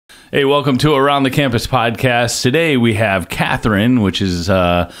Hey, welcome to Around the Campus podcast. Today we have Katherine, which is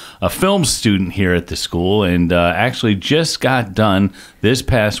a film student here at the school, and actually just got done this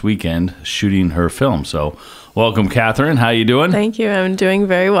past weekend shooting her film. So welcome, Katherine. How you doing? Thank you. I'm doing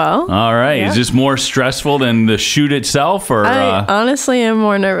very well. All right. Yeah. Is this more stressful than the shoot itself? Or I honestly am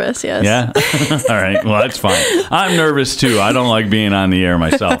more nervous, yes. Yeah? All right. Well, that's fine. I'm nervous, too. I don't like being on the air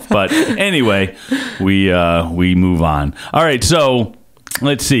myself. But anyway, we move on. All right. So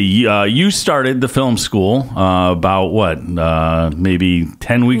let's see. You started the film school about what? Maybe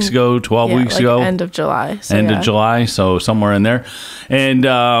 10 weeks ago, 12 weeks ago? End of July. End of July, so somewhere in there. And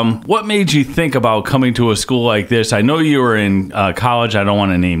what made you think about coming to a school like this? I know you were in college. I don't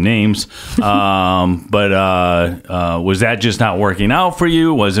want to name names. But was that just not working out for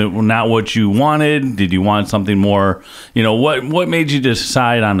you? Was it not what you wanted? Did you want something more? You know, what made you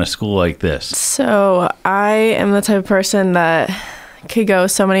decide on a school like this? So I am the type of person that could go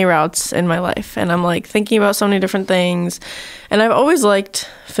so many routes in my life, and I'm like thinking about so many different things, and I've always liked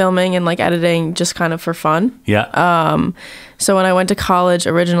filming and like editing just kind of for fun. So when I went to college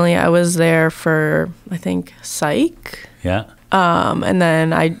originally, I was there for I think psych, and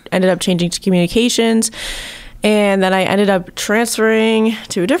then I ended up changing to communications, and then I ended up transferring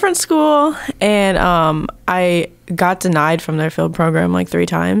to a different school, and I got denied from their film program like 3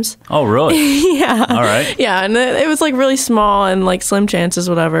 times. Oh, really? Yeah. All right. Yeah, and it was like really small and like slim chances,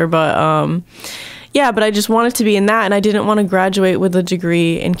 whatever. But yeah, but I just wanted to be in that, and I didn't want to graduate with a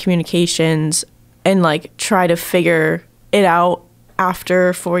degree in communications and like try to figure it out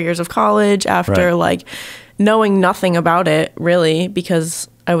after 4 years of college, after like knowing nothing about it really, because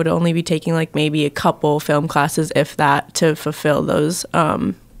I would only be taking like maybe a couple film classes, if that, to fulfill those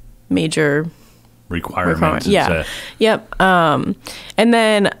major requirements. Yeah. Yep. And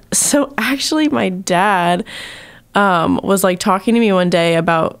then, so actually my dad was like talking to me one day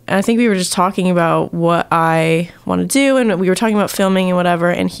about, and I think we were just talking about what I want to do, and we were talking about filming and whatever,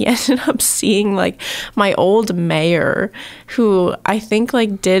 and he ended up seeing like my old mayor, who I think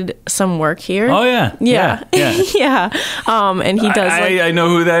like did some work here. Oh yeah. Yeah. And he does I know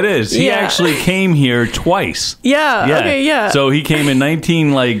who that is. He actually came here twice. Yeah. So he came in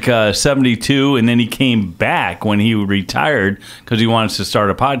 1972, and then he came back when he retired because he wanted to start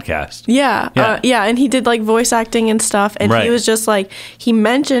a podcast. And he did like voice acting and stuff, and he was just like, he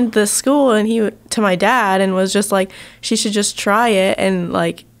mentioned the school and he to my dad and was just like, she should just try it and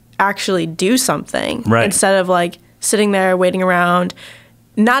like actually do something instead of like sitting there waiting around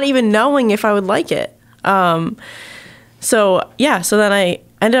not even knowing if I would like it. So then I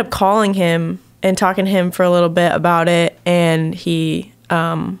ended up calling him and talking to him for a little bit about it, and he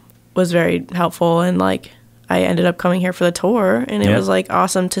was very helpful, and like I ended up coming here for the tour, and it was like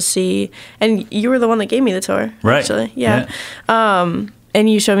awesome to see. And you were the one that gave me the tour, actually. And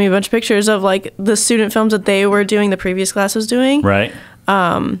you showed me a bunch of pictures of like the student films that they were doing, the previous class was doing. It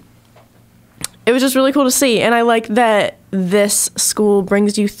was just really cool to see, and I like that this school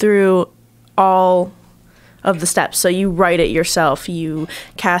brings you through all of the steps. So you write it yourself, you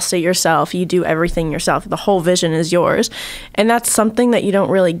cast it yourself, you do everything yourself. The whole vision is yours, and that's something that you don't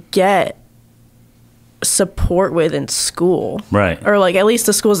really get support with in school, or like at least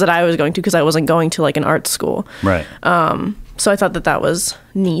the schools that I was going to, because I wasn't going to like an art school, so I thought that was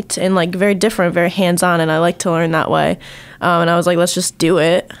neat and like very different, very hands-on, and I like to learn that way. And I was like, let's just do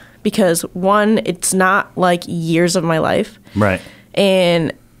it, because one, it's not like years of my life,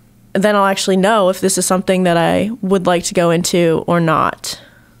 and then I'll actually know if this is something that I would like to go into or not.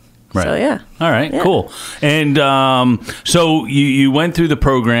 So yeah. All right, cool. And so you went through the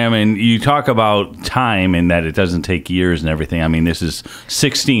program, and you talk about time and that it doesn't take years and everything. I mean, this is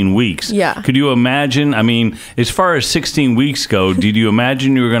 16 weeks. Yeah. Could you imagine, I mean, as far as 16 weeks go, did you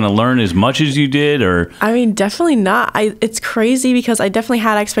imagine you were going to learn as much as you did? Or I mean, definitely not. It's crazy because I definitely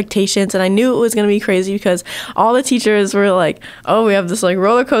had expectations, and I knew it was going to be crazy because all the teachers were like, oh, we have this like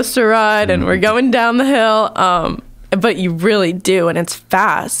roller coaster ride and we're going down the hill. But you really do, and it's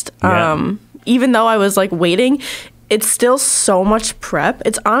fast. Even though I was like waiting, it's still so much prep.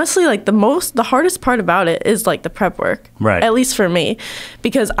 It's honestly like the hardest part about it is like the prep work. At least for me,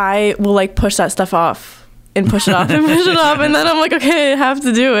 because I will like push that stuff off and push it off and push it off, and then I'm like, okay, I have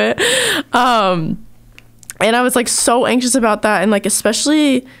to do it. And I was like so anxious about that, and like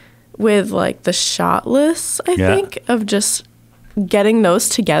especially with like the shot lists, I think, of just getting those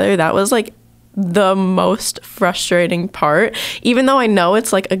together, that was like the most frustrating part. Even though I know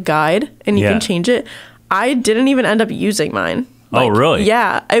it's like a guide and you can change it, I didn't even end up using mine. Like, oh, really?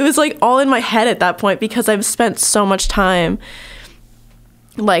 Yeah. It was like all in my head at that point because I've spent so much time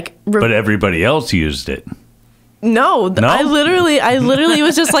like... But everybody else used it. No, No? I literally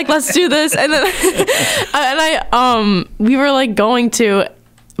was just like, let's do this. And then, we were like going to,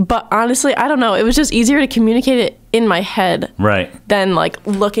 but honestly, I don't know. It was just easier to communicate it in my head. Right. Than like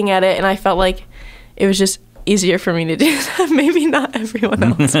looking at it. And I felt like it was just easier for me to do that. Maybe not everyone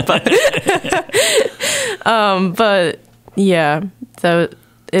else, but yeah, so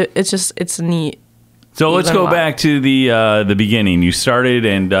it's neat. So let's go back to the beginning. You started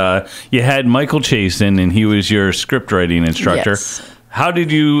and you had Michael Chasen, and he was your script writing instructor. Yes. How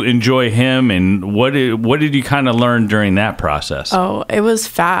did you enjoy him, and what did you kind of learn during that process? Oh, it was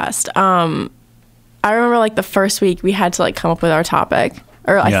fast. I remember like the first week we had to like come up with our topic,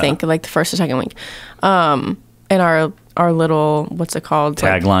 or I think like the first or second week, and our little, what's it called?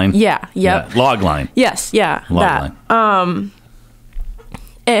 Tagline. Like, yeah. Log line. Yes. Yeah. Log line.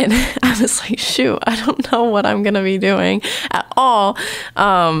 And I was like, shoot, I don't know what I'm going to be doing at all.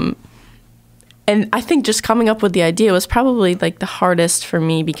 And I think just coming up with the idea was probably like the hardest for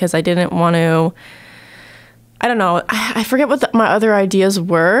me, because I didn't want to, I don't know, I forget what my other ideas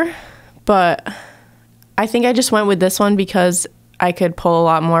were, but I think I just went with this one because I could pull a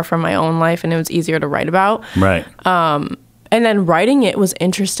lot more from my own life and it was easier to write about. Right. And then writing it was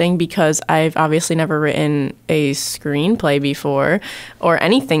interesting because I've obviously never written a screenplay before or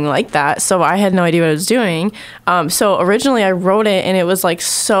anything like that. So I had no idea what I was doing. So originally I wrote it and it was like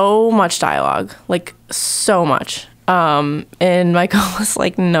so much dialogue, like so much. And Michael was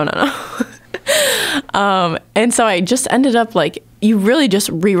like, no. And so I just ended up like, you really just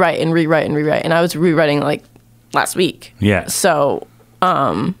rewrite. And I was rewriting like last week. Yeah. So,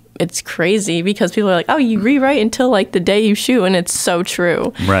 it's crazy because people are like, oh, you rewrite until like the day you shoot, and it's so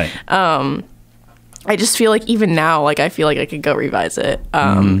true. Right. I just feel like even now, like I feel like I could go revise it.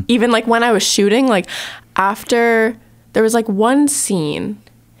 Even like when I was shooting, like after there was like one scene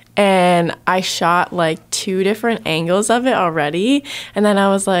and I shot like 2 different angles of it already. And then I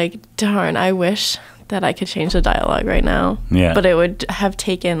was like, darn, I wish that I could change the dialogue right now. Yeah. But it would have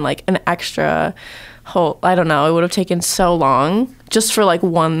taken like an extra whole, I don't know, it would have taken so long just for like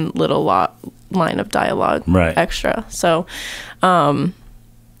one little line of dialogue extra. So,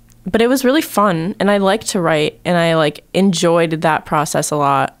 but it was really fun, and I like to write, and I like enjoyed that process a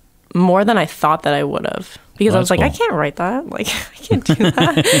lot more than I thought that I would have, because I was like, cool. I can't write that. Like, I can't do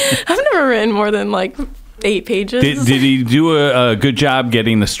that. I've never written more than like 8 pages. Did he do a good job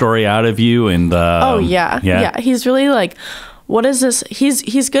getting the story out of you? And oh yeah. He's really like, what is this?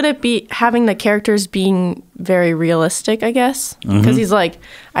 He's good at having the characters being very realistic, I guess. Because he's like,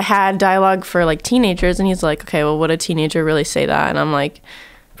 I had dialogue for like teenagers, and he's like, okay, well, would a teenager really say that? And I'm like,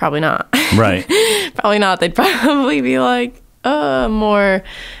 probably not. Right. Probably not. They'd probably be like, more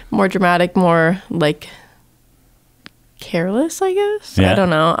dramatic, more like careless, I guess. Yeah. I don't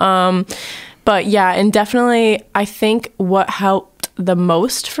know. But yeah, and definitely, I think what helped the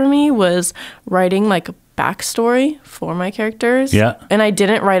most for me was writing like a backstory for my characters. Yeah. And I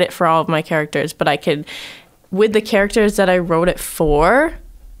didn't write it for all of my characters, but I could, with the characters that I wrote it for,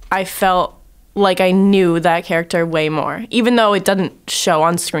 I felt like I knew that character way more, even though it doesn't show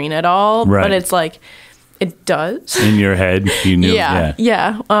on screen at all. Right. But it's like, it does. In your head, you knew. Yeah.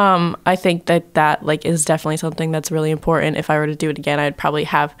 I think that like is definitely something that's really important. If I were to do it again,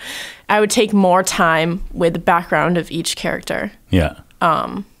 I would take more time with the background of each character. Yeah.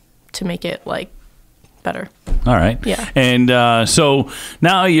 To make it like better. All right. Yeah. And so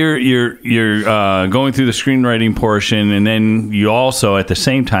now you're going through the screenwriting portion, and then you also at the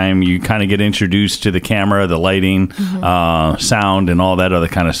same time you kind of get introduced to the camera, the lighting, sound, and all that other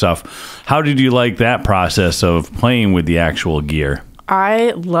kind of stuff. How did you like that process of playing with the actual gear?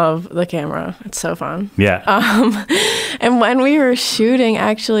 I love the camera. It's so fun. Yeah. And when we were shooting,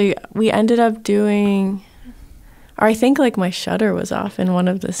 actually, we ended up doing, or I think like my shutter was off in one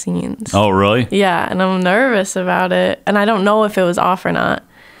of the scenes. Oh, really? Yeah, and I'm nervous about it, and I don't know if it was off or not.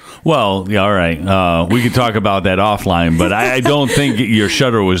 Well, yeah, all right. We could talk about that offline, but I don't think your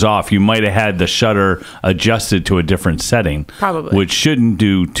shutter was off. You might have had the shutter adjusted to a different setting. Probably. Which shouldn't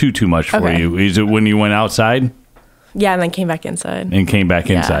do too much for you. Is it when you went outside? Yeah, and then came back inside.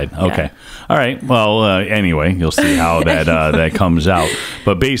 Inside. Okay. Yeah. All right. Well, anyway, you'll see how that comes out.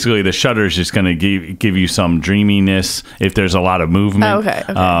 But basically, the shutter is just going to give you some dreaminess if there's a lot of movement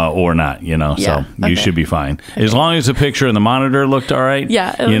or not, Yeah, so you should be fine. Okay. As long as the picture and the monitor looked all right.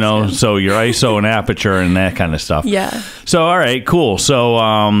 Yeah. Good. So your ISO and aperture and that kind of stuff. Yeah. So, all right, cool. So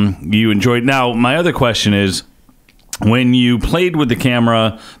you enjoyed. Now, my other question is, when you played with the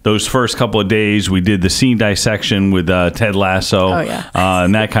camera those first couple of days, we did the scene dissection with Ted Lasso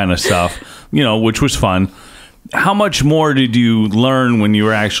and that kind of stuff, which was fun. How much more did you learn when you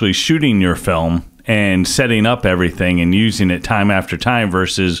were actually shooting your film? and setting up everything and using it time after time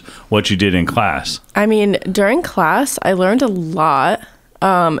versus what you did in class? I mean, during class, I learned a lot,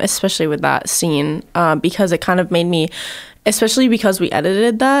 especially with that scene, because it kind of made me, especially because we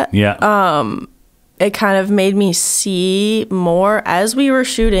edited that. Yeah. It kind of made me see more as we were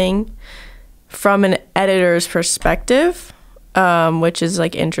shooting from an editor's perspective, which is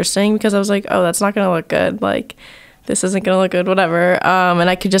like interesting because I was like, oh, that's not going to look good. Like, this isn't going to look good, whatever. And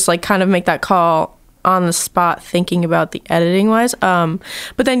I could just like kind of make that call on the spot thinking about the editing wise. But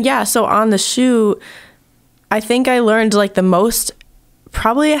then, yeah, so on the shoot, I think I learned like the most,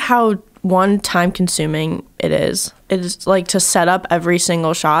 probably how time consuming it is. It's like to set up every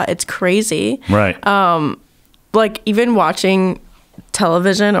single shot. It's crazy. Right. Like even watching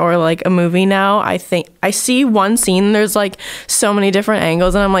television or like a movie now, I think I see one scene, there's like so many different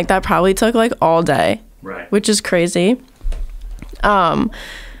angles and I'm like, that probably took like all day. Right. Which is crazy.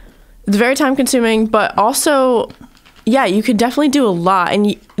 It's very time consuming, but also, yeah, you could definitely do a lot.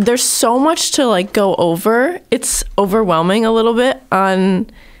 And there's so much to like go over. It's overwhelming a little bit on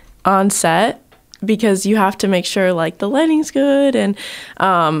set because you have to make sure like the lighting's good. And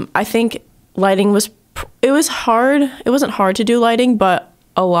I think lighting was hard. It wasn't hard to do lighting, but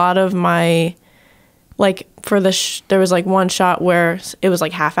a lot of my, like for there was like one shot where it was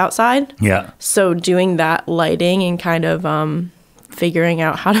like half outside. Yeah. So doing that lighting and kind of figuring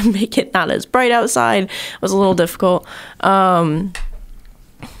out how to make it not as bright outside was a little difficult. But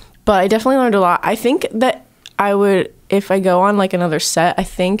I definitely learned a lot. I think that I would, if I go on like another set, I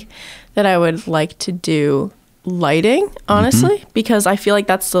think that I would like to do lighting, honestly, because I feel like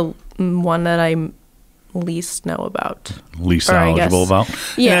that's the one that I'm least know about, least knowledgeable about.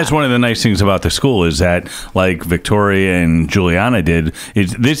 Yeah, and that's one of the nice things about the school is that, like Victoria and Juliana did,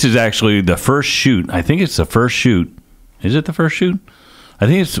 this is actually the first shoot. I think it's the first shoot. Is it the first shoot? I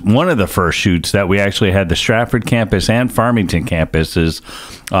think it's one of the first shoots that we actually had the Stratford campus and Farmington campuses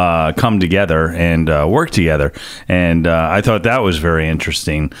come together and work together, and I thought that was very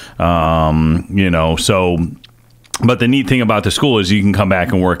interesting. But the neat thing about the school is you can come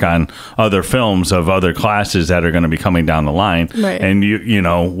back and work on other films of other classes that are going to be coming down the line. Right. And you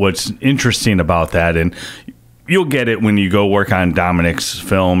know what's interesting about that, and you'll get it when you go work on Dominic's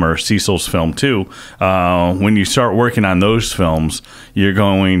film or Cecil's film too. When you start working on those films, you're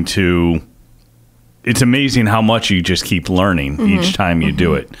going to. It's amazing how much you just keep learning each time you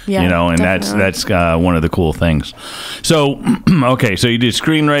do it, Yeah, you know, and definitely. that's one of the cool things. So, okay, so you did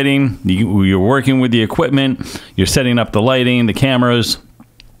screenwriting, you're working with the equipment, you're setting up the lighting, the cameras,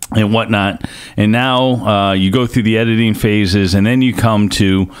 and whatnot, and now you go through the editing phases, and then you come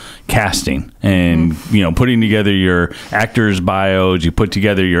to casting and putting together your actors' bios. You put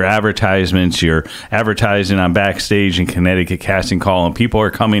together your advertisements. You're advertising on Backstage and Connecticut Casting Call, and people are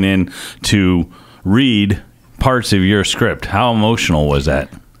coming in to read parts of your script. How emotional was that?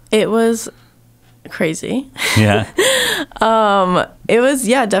 It was crazy. Yeah. It was,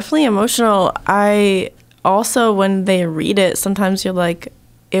 yeah, definitely emotional. I also, when they read it, sometimes you're like,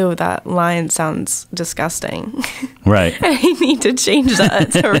 ew, that line sounds disgusting. Right. I need to change that.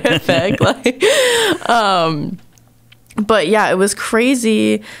 It's horrific. But yeah, it was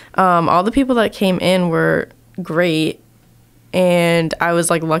crazy. All the people that came in were great. And I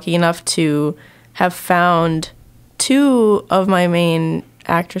was like lucky enough to have found two of my main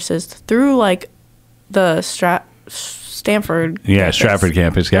actresses through like the Stanford campus. Stratford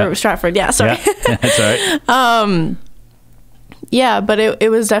campus, yeah. Or Stratford, yeah, sorry. Yeah, that's all right. Yeah, but it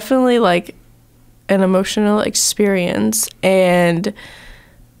was definitely like an emotional experience. And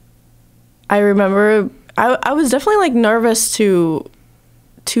I remember I was definitely like nervous to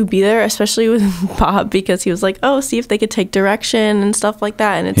be there, especially with Bob, because he was like, oh, see if they could take direction and stuff like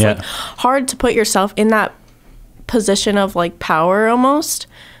that. And it's like hard to put yourself in that position of like power almost,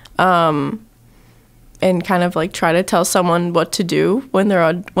 and kind of like try to tell someone what to do when they're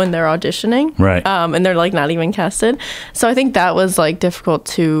auditioning, right? And they're like not even casted. So I think that was like difficult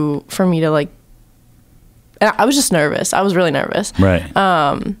for me to like. I was just nervous. I was really nervous, right?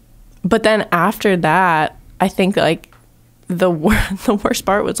 But then after that, I think like the worst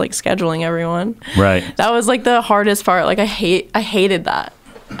part was like scheduling everyone. Right. That was like the hardest part. Like I hated that.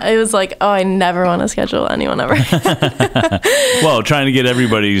 It was like, oh, I never want to schedule anyone ever. Well, trying to get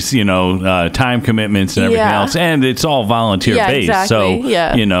everybody's, time commitments and everything else. And it's all volunteer based. Exactly.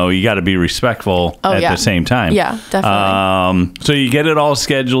 So, you got to be respectful at the same time. Yeah, definitely. So you get it all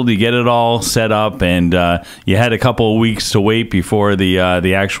scheduled, you get it all set up, and you had a couple of weeks to wait before the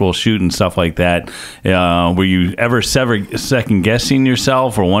actual shoot and stuff like that. Were you ever second guessing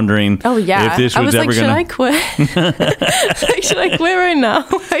yourself or wondering if this was ever going to... should I quit? Should I quit right now?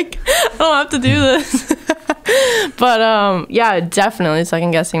 like, I don't have to do this. But yeah, definitely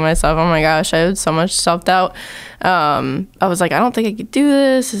second guessing myself. Oh my gosh, I had so much self-doubt. I was like, I don't think I could do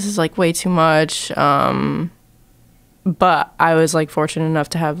this. This is like way too much. But I was like fortunate enough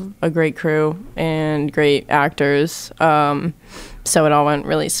to have a great crew and great actors. So it all went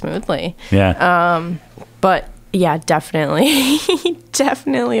really smoothly. Yeah. But yeah, definitely.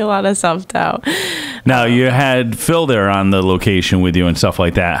 Definitely a lot of self-doubt. Now, you had Phil there on the location with you and stuff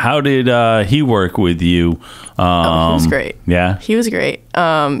like that. How did he work with you? He was great. Yeah? He was great.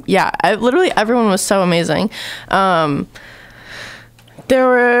 Yeah, literally everyone was so amazing. There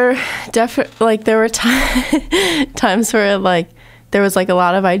were times where like there was like a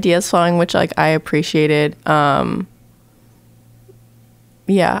lot of ideas flowing, which like I appreciated.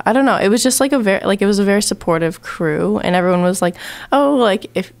 Yeah, I don't know. It was just like it was a very supportive crew, and everyone was like, oh, like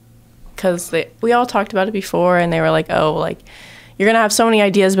because we all talked about it before, and they were like, oh, like you're gonna have so many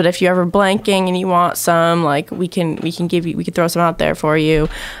ideas, but if you're ever blanking and you want some, like we can throw some out there for you.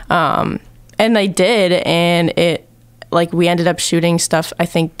 And they did, and it like we ended up shooting stuff I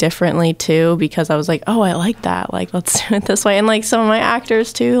think differently too, because I was like, oh, I like that, like let's do it this way. And like some of my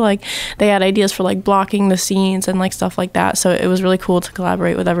actors too, like they had ideas for like blocking the scenes and like stuff like that, so it was really cool to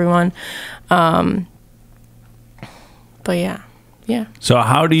collaborate with everyone. But yeah. So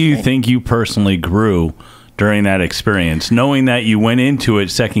how do you think you personally grew during that experience, knowing that you went into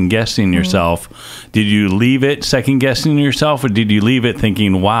it second guessing yourself? Did you leave it second guessing yourself, or did you leave it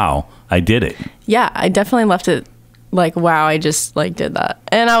thinking, wow, I did it? Yeah, I definitely left it like, wow, I just like did that.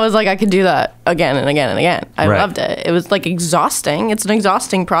 And I was like, I could do that again and again and again. I loved it. It was like exhausting. It's an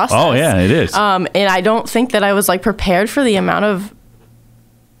exhausting process. Oh yeah, it is. And I don't think that I was like prepared for the amount of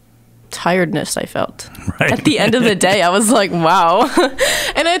tiredness I felt. Right. At the end of the day, I was like, wow.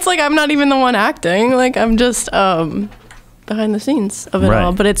 And it's like, I'm not even the one acting. Like I'm just behind the scenes of it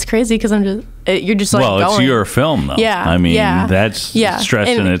all. But it's crazy because you're just like, well, it's your film though. Yeah. I mean, that's stress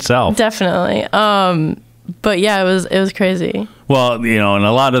in itself. Definitely. But yeah, it was crazy. Well, you know, and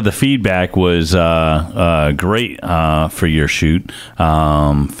a lot of the feedback was great for your shoot.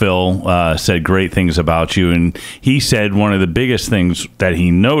 Phil said great things about you, and he said one of the biggest things that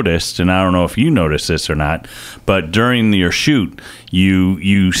he noticed, and I don't know if you noticed this or not, but during your shoot,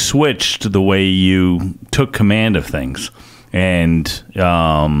 you switched the way you took command of things, and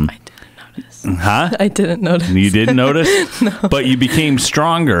I didn't notice. You didn't notice? No. But you became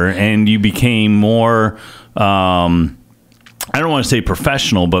stronger, and you became more, I don't want to say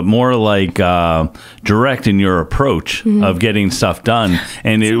professional, but more like direct in your approach of getting stuff done.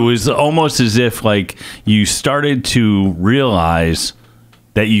 And it was almost as if like you started to realize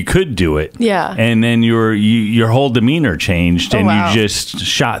that you could do it. Yeah. And then your whole demeanor changed, and you just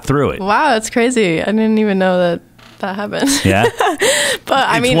shot through it. Wow, that's crazy. I didn't even know that happened. Yeah. But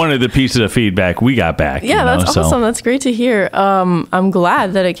I mean, it's one of the pieces of feedback we got back. Yeah, that's awesome. That's great to hear. I'm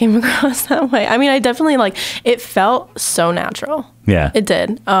glad that it came across that way. I mean, I definitely it felt so natural. Yeah. It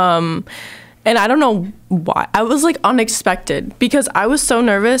did. And I don't know why. I was like unexpected, because I was so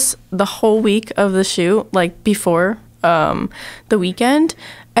nervous the whole week of the shoot, like before the weekend.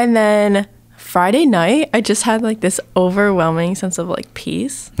 And then Friday night, I just had like this overwhelming sense of like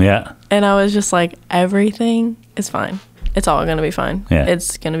peace. Yeah. And I was just like, everything is fine. It's all going to be fine. Yeah.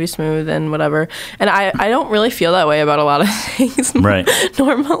 It's going to be smooth and whatever. And I don't really feel that way about a lot of things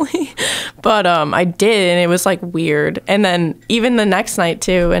normally. But I did, and it was like weird. And then even the next night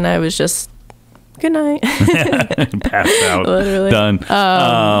too, and I was just, good night. Passed out. Literally.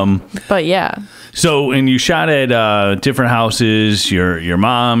 Done. But yeah. So, and you shot at different houses. Your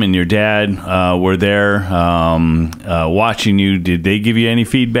mom and your dad were there watching you. Did they give you any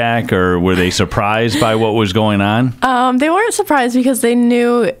feedback, or were they surprised by what was going on? They weren't surprised, because they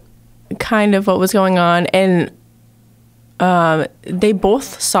knew kind of what was going on, and they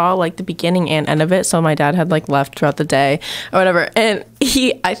both saw like the beginning and end of it. So my dad had like left throughout the day or whatever, and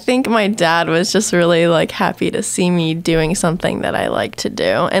I think my dad was just really like happy to see me doing something that I like to do,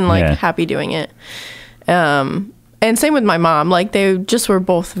 and like happy doing it. And same with my mom. Like they just were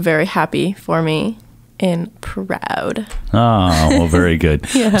both very happy for me and proud. Oh, well, very good.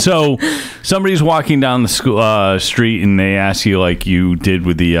 So somebody's walking down the street, and they ask you, like you did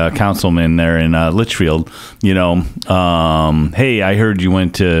with the councilman there in Litchfield, you know, hey, I heard you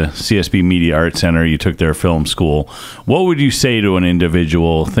went to CSB Media Arts Center, you took their film school. What would you say to an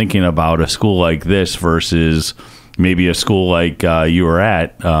individual thinking about a school like this versus maybe a school like you were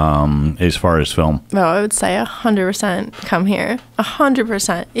at as far as film? Well, I would say 100% come here.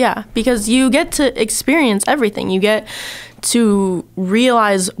 100%. Yeah. Because you get to experience everything. You get to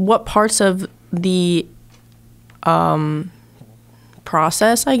realize what parts of the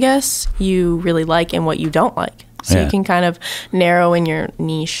process, I guess, you really like and what you don't like. So you can kind of narrow in your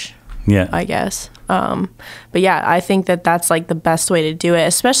niche, I guess. But yeah, I think that that's like the best way to do it,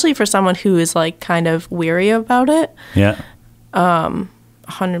 especially for someone who is like kind of weary about it. Yeah.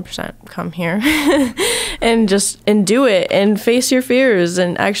 100% come here and do it and face your fears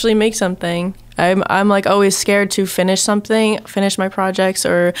and actually make something. I'm like always scared to finish my projects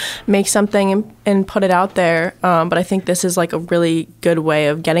or make something and put it out there. But I think this is like a really good way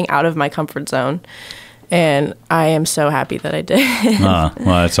of getting out of my comfort zone. And I am so happy that I did. Well,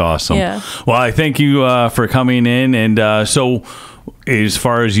 that's awesome. Yeah. Well, I thank you for coming in. And so as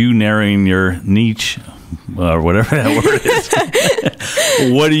far as you narrowing your niche, or whatever that word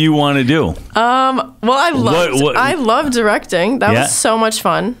is, what do you want to do? Well, I love directing. That was so much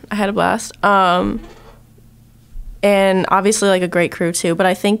fun. I had a blast. And obviously like a great crew too. But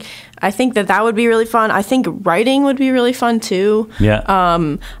I think that would be really fun. I think writing would be really fun too. Yeah.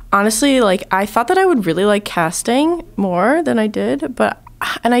 Honestly, like I thought that I would really like casting more than I did,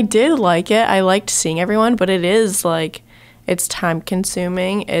 and I did like it. I liked seeing everyone, but it is like, it's time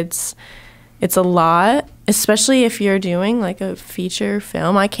consuming. It's a lot, especially if you're doing like a feature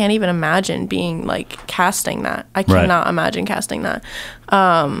film. I can't even imagine being like casting that. I cannot imagine casting that.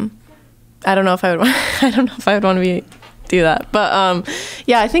 I don't know if I would want to do that. But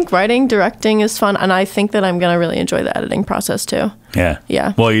yeah, I think writing, directing is fun, and I think that I'm gonna really enjoy the editing process too.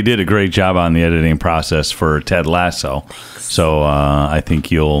 Yeah. Well, you did a great job on the editing process for Ted Lasso. Thanks. So I think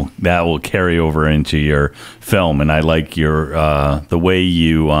that will carry over into your film, and I like your the way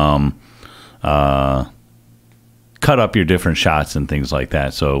you cut up your different shots and things like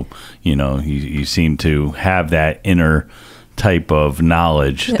that. So you seem to have that inner type of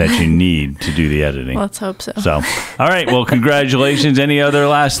knowledge that you need to do the editing. Let's hope so. So, all right. Well, congratulations. Any other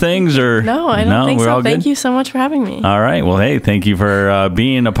last things? Or no, I don't think so. Thank you so much for having me. All right. Well, hey, thank you for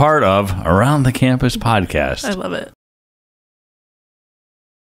being a part of Around the Campus podcast. I love it.